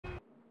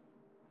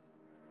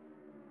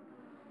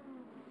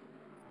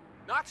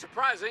Not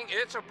surprising,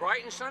 it's a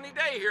bright and sunny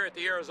day here at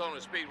the Arizona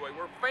Speedway,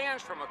 where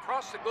fans from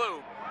across the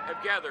globe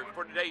have gathered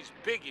for today's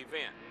big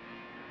event.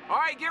 All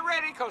right, get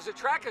ready, because the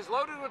track is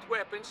loaded with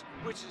weapons,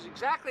 which is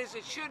exactly as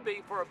it should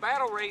be for a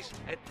battle race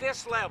at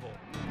this level.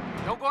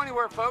 Don't go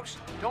anywhere, folks.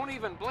 Don't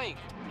even blink,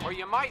 or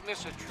you might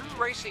miss a true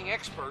racing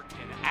expert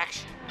in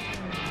action.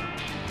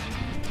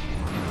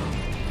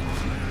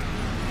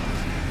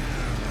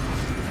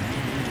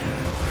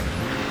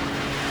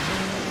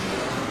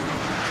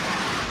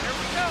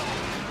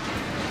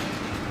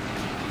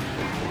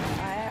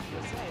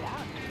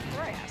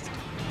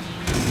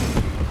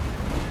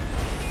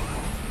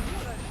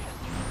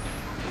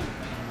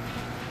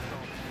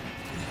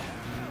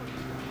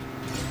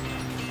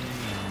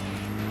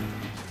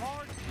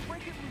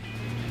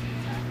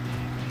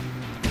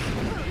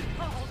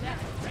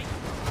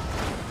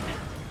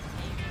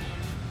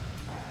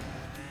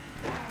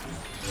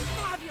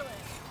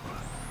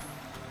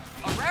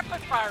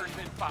 Fire's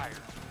been fired.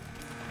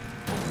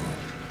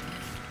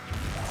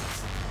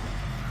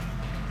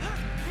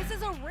 This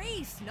is a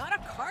race, not a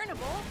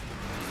carnival.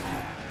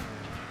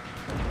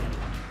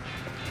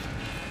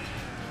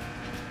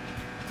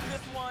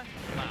 This one,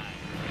 mine.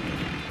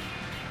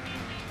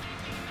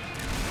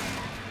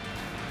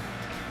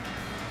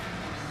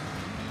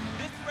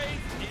 This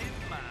race is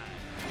mine.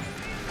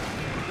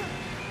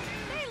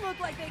 They look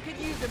like they could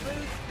use a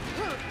boost.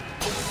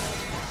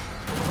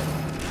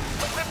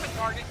 Weapon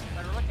target,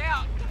 better look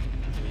out.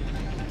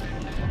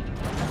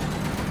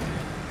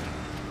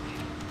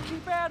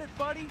 Keep at it,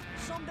 buddy.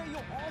 Someday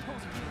you'll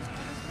almost be as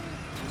good as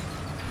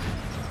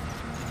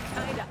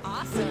me. Kinda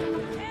awesome.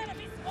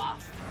 Enemy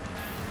lost.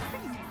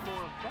 Crazy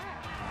for a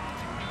fact.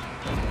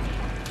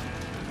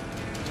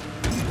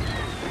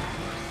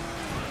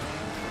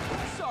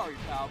 Sorry,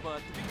 pal,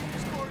 but the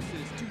beginner's course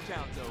is 2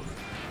 towns over.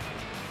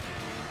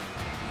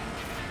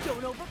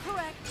 Don't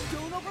overcorrect.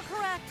 Don't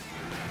overcorrect.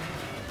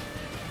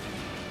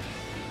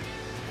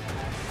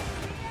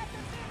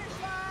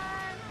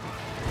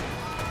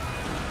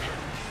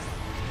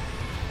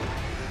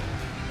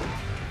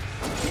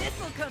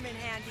 Come in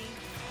handy.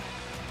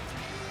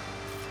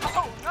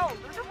 Oh no,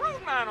 there's a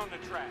road mine on the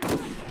track.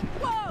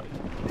 Whoa!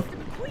 Mr.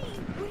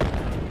 McQueen!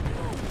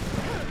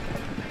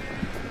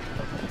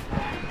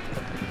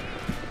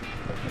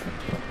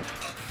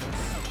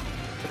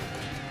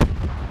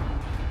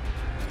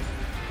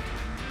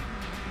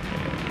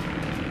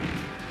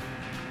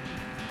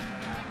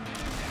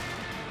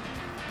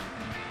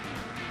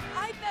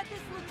 I bet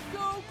this looks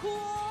so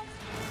cool!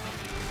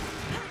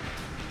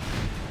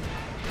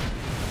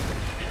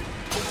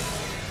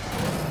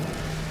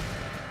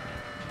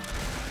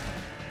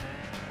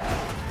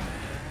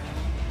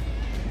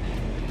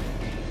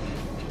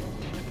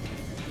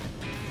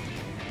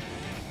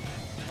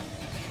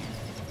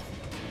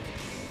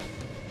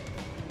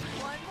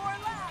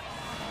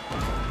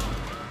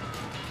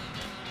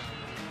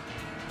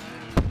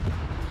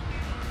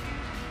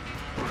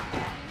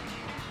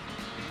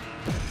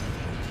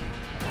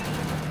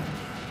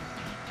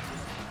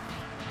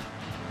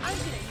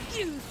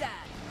 Use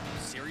that!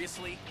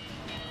 Seriously?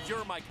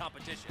 You're my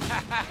competition.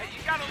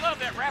 You gotta love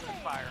that rapid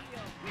fire.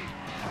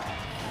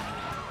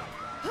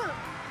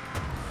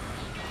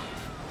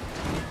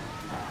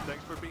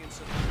 Thanks for being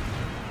so...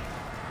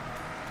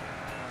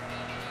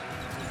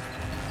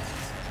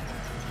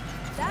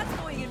 That's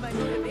going in my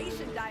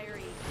motivation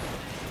diary.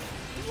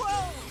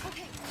 Whoa!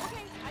 Okay,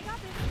 I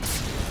got this.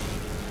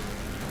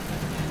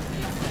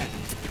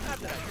 Not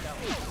that I know.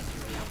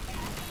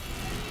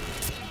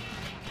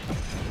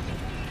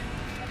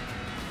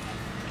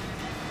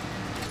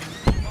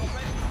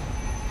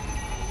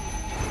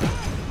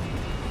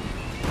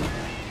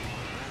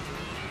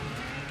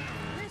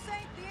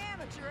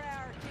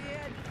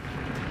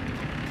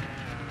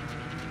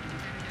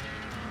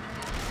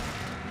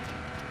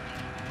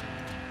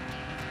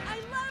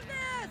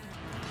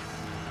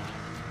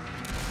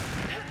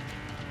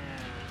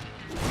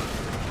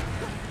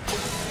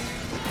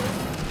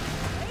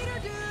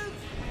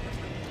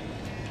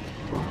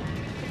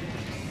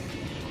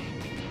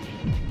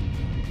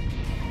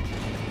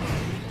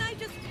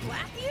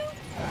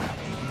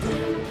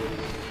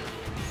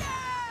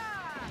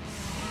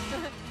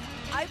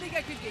 I think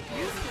I could get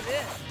used to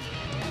this.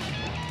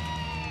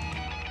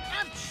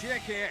 I'm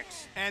Chick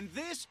Hicks, and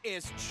this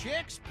is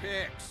Chick's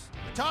Picks.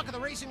 The talk of the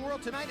racing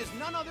world tonight is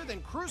none other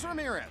than Cruz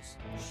Ramirez.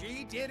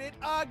 She did it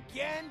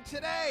again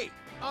today.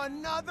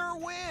 Another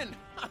win.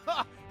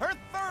 Her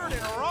third in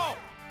a row.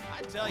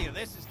 I tell you,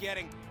 this is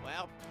getting,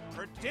 well,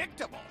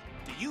 predictable.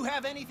 Do you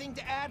have anything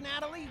to add,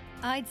 Natalie?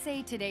 I'd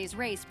say today's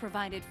race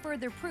provided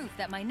further proof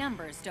that my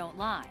numbers don't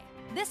lie.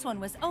 This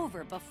one was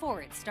over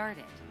before it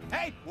started.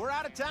 Hey, we're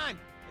out of time.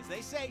 As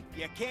they say,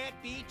 you can't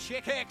beat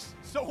Chick Hicks,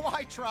 so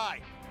why try?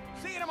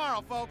 See you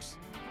tomorrow, folks.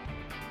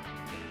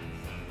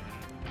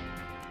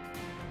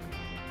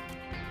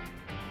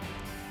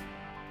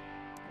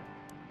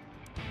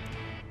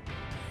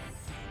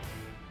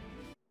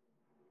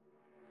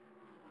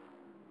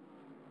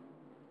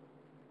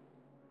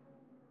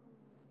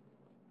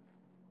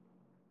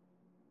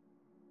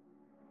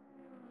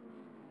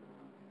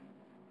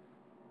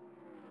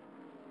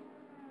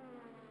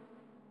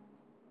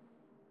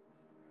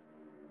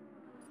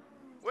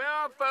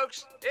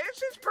 folks,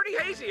 it's pretty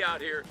hazy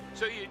out here,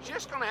 so you're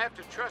just gonna have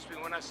to trust me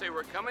when I say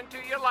we're coming to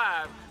you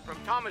live from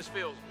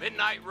Thomasville's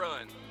Midnight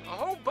Run. A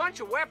whole bunch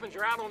of weapons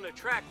are out on the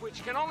track,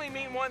 which can only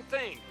mean one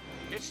thing.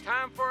 It's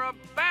time for a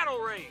battle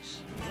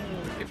race.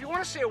 If you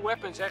want to see a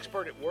weapons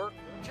expert at work,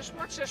 just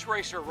watch this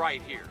racer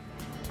right here.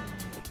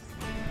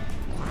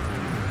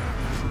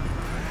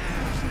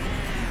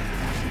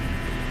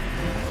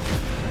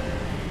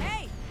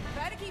 Hey,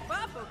 try to keep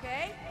up,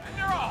 okay? And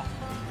they're off.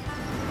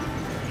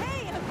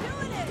 Hey, I'm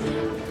doing it!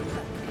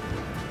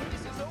 When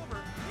this is over,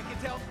 you can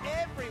tell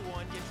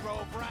everyone you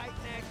drove right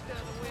next to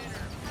the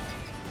winner.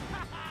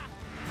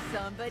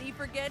 Somebody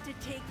forget to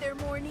take their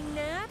morning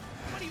nap?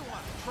 What do you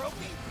want, a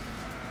trophy?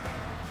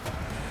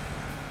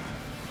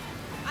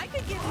 I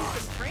could give you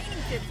some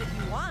training tips if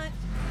you want.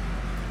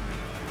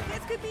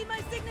 This could be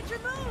my signature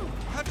move.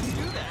 How'd you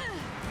do that?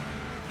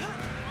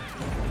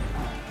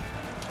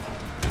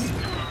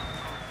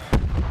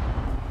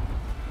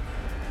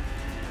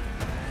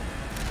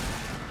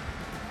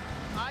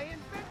 I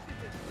invented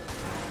this.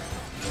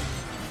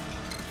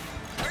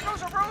 There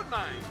goes a road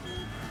mine.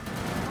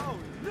 Oh,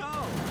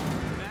 no.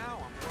 Now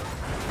I'm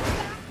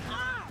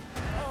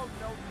Oh,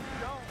 no, you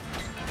don't.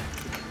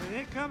 When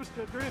it comes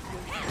to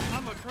drifting,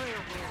 I'm a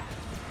trailblazer.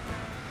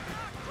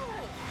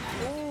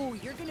 Oh,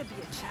 you're gonna be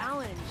a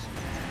challenge.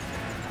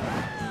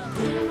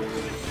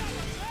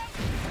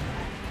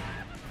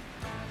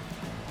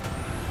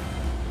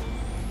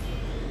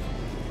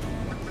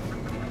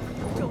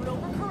 Don't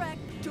overcorrect.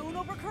 Don't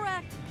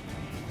overcorrect.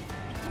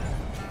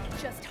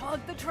 Just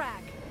hug the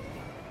track.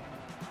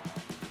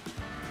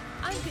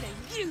 I'm gonna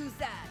use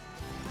that.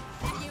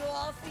 You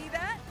all see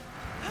that?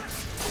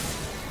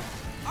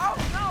 Oh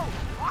no,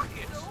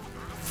 rockets!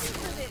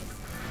 For this.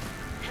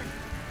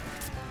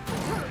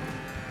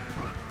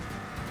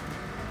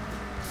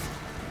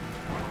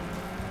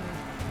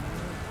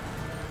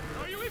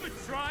 Are you even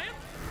trying?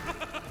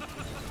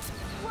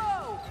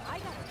 Whoa! I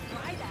gotta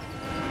try that.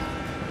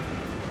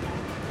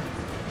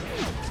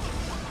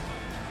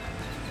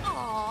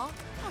 Aw,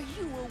 are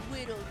you a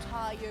little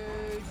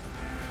tired?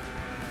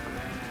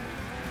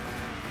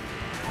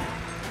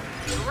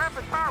 The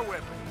rapid fire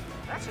weapon.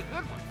 That's a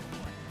good one.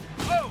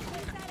 Whoa!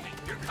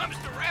 Here comes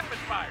the rapid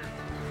fire.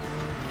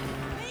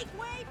 Make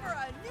way for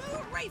a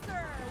new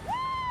racer!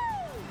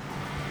 Woo!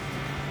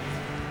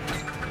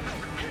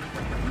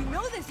 You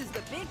know this is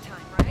the big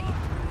time, right?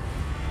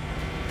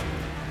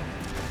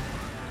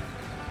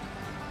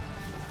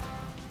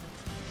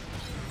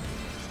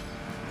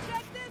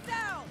 Check this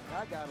out!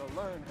 I gotta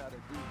learn how to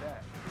do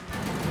that.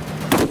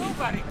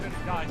 Nobody could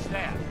have dodged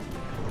that.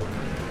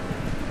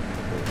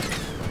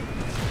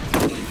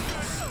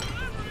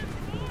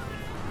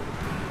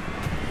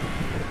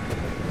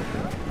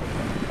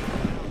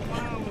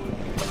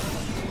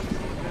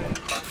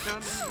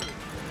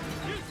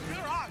 You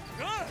sure are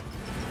good.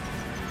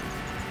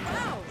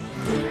 Wow,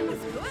 that was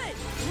good.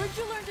 Where'd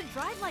you learn to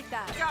drive like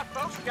that? Look out,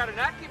 folks. We got an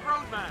active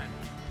road mine.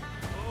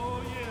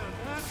 Oh yeah,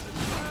 that's the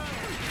time.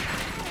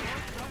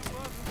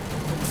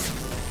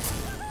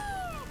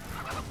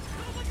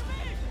 Look at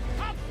me!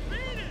 I'm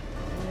speeding!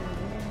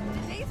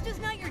 Today's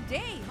just not your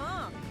day,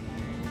 huh?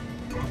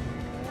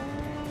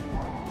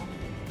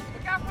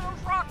 Look out for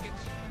those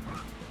rockets.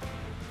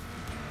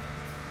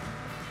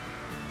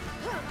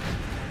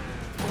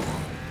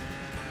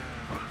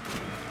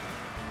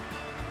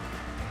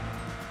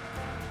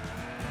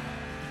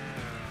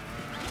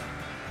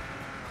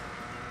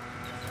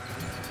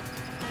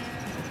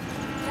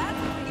 That's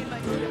going in my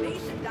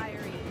motivation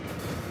diary.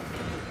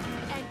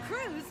 And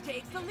Cruz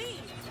takes the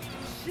lead.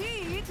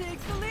 She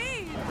takes the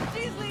lead.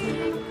 She's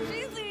leading.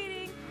 She's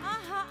leading.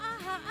 Uh-huh,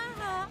 uh-huh,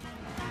 uh-huh.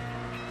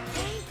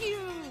 Thank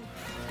you.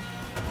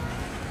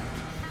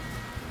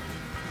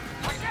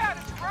 Watch out,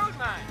 it's a road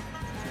mine.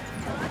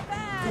 Not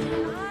bad,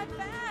 not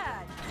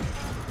bad.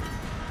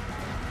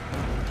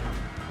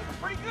 Looking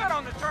pretty good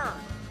on the turn.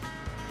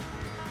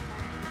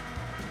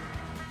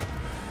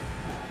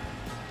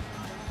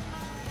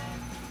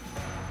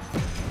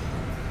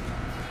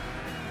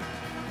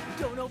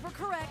 Don't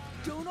overcorrect.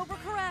 Don't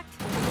overcorrect.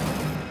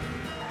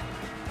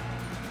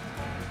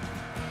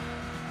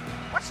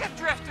 Watch that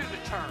drift through the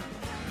turn.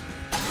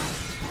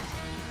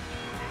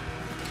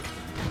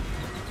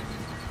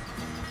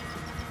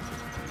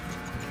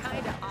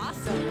 Kinda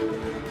awesome.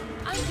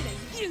 I'm gonna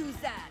use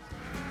that.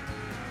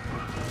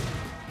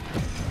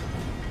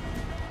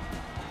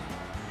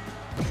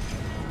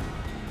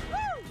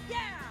 Woo!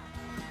 Yeah!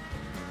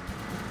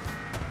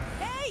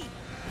 Hey!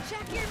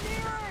 Check your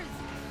mirrors!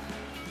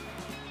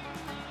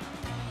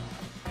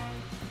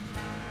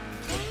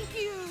 Thank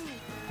you!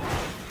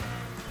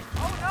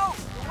 Oh no,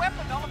 the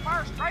weapon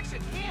nullifier strikes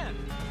again.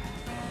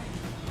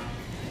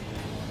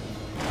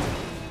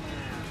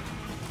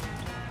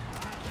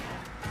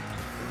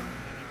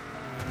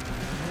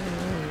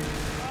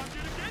 I'm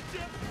gonna get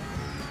you.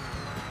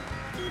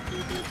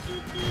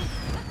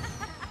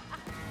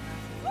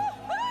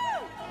 Woohoo!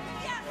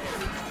 Yes!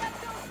 That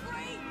feels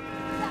great!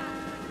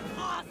 That's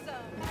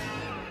awesome!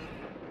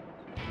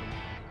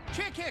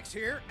 Chick Hicks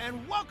here,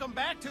 and welcome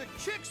back to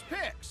Chick's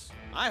Picks.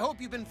 I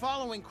hope you've been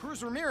following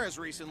Cruz Ramirez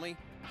recently,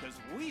 because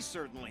we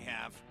certainly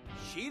have.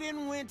 She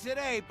didn't win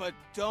today, but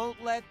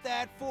don't let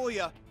that fool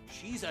you.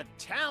 She's a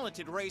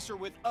talented racer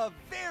with a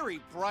very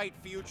bright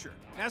future.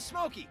 Now,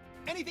 Smokey,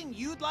 anything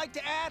you'd like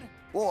to add?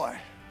 Boy,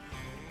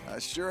 I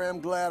sure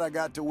am glad I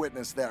got to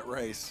witness that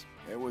race.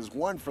 It was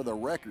one for the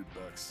record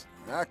books.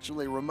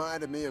 Actually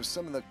reminded me of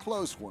some of the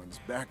close ones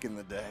back in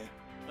the day.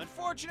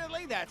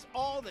 Unfortunately, that's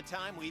all the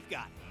time we've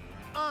got.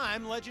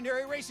 I'm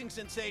legendary racing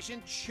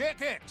sensation Chick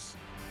Hicks.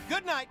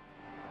 Good night.